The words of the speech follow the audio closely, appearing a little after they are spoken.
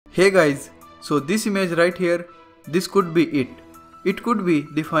Hey guys, so this image right here, this could be it. It could be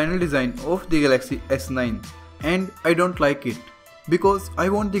the final design of the Galaxy S9 and I don't like it because I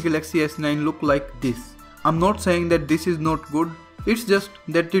want the Galaxy S9 look like this. I'm not saying that this is not good, it's just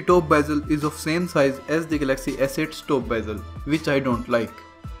that the top bezel is of same size as the Galaxy S8's top bezel, which I don't like.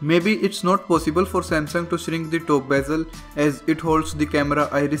 Maybe it's not possible for Samsung to shrink the top bezel as it holds the camera,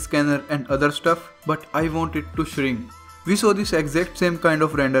 iris scanner and other stuff, but I want it to shrink. We saw this exact same kind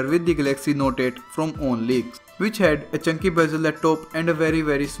of render with the Galaxy Note 8 from OnLeaks, which had a chunky bezel at top and a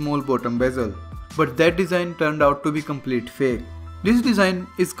very small bottom bezel. But that design turned out to be complete fake. This design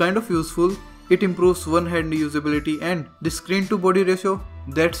is kind of useful, it improves one-hand usability and the screen to body ratio,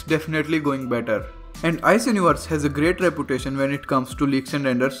 that's definitely going better. And Exynos has a great reputation when it comes to leaks and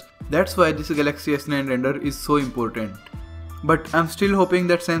renders, that's why this Galaxy S9 render is so important. But I'm still hoping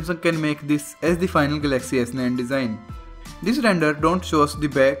that Samsung can make this as the final Galaxy S9 design. This render don't show us the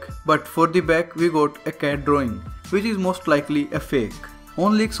back, but for the back we got a cat drawing, which is most likely a fake.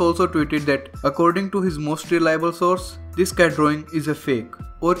 OnLeaks also tweeted that according to his most reliable source, this cat drawing is a fake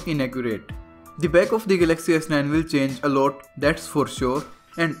or inaccurate. The back of the Galaxy S9 will change a lot, that's for sure.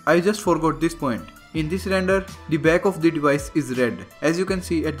 And I just forgot this point. In this render, the back of the device is red, as you can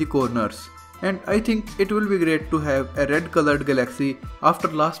see at the corners. And I think it will be great to have a red colored Galaxy after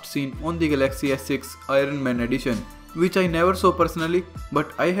last seen on the Galaxy S6 Iron Man edition, which I never saw personally,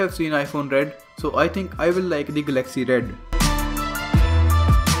 but I have seen iPhone red, so I think I will like the Galaxy red.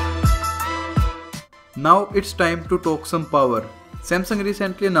 Now it's time to talk some power. Samsung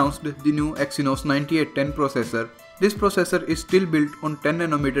recently announced the new Exynos 9810 processor. This processor is still built on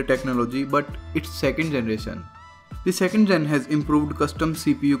 10nm technology, but it's second generation. The second gen has improved custom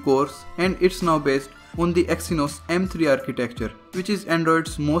CPU cores and it's now based on the Exynos M3 architecture, which is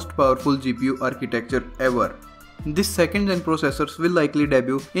Android's most powerful GPU architecture ever. This second gen processors will likely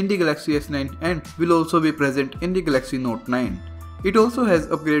debut in the Galaxy S9 and will also be present in the Galaxy Note 9. It also has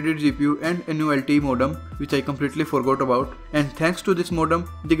upgraded GPU and a new LTE modem, which I completely forgot about, and thanks to this modem,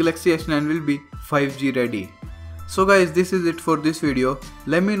 the Galaxy S9 will be 5G ready. So guys, this is it for this video.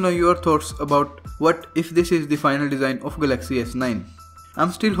 Let me know your thoughts about what if this is the final design of Galaxy S9.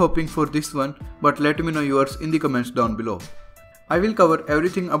 I'm still hoping for this one, but let me know yours in the comments down below. I will cover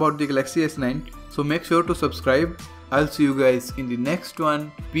everything about the Galaxy S9, so make sure to subscribe. I'll see you guys in the next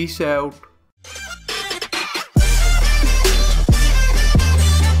one. Peace out.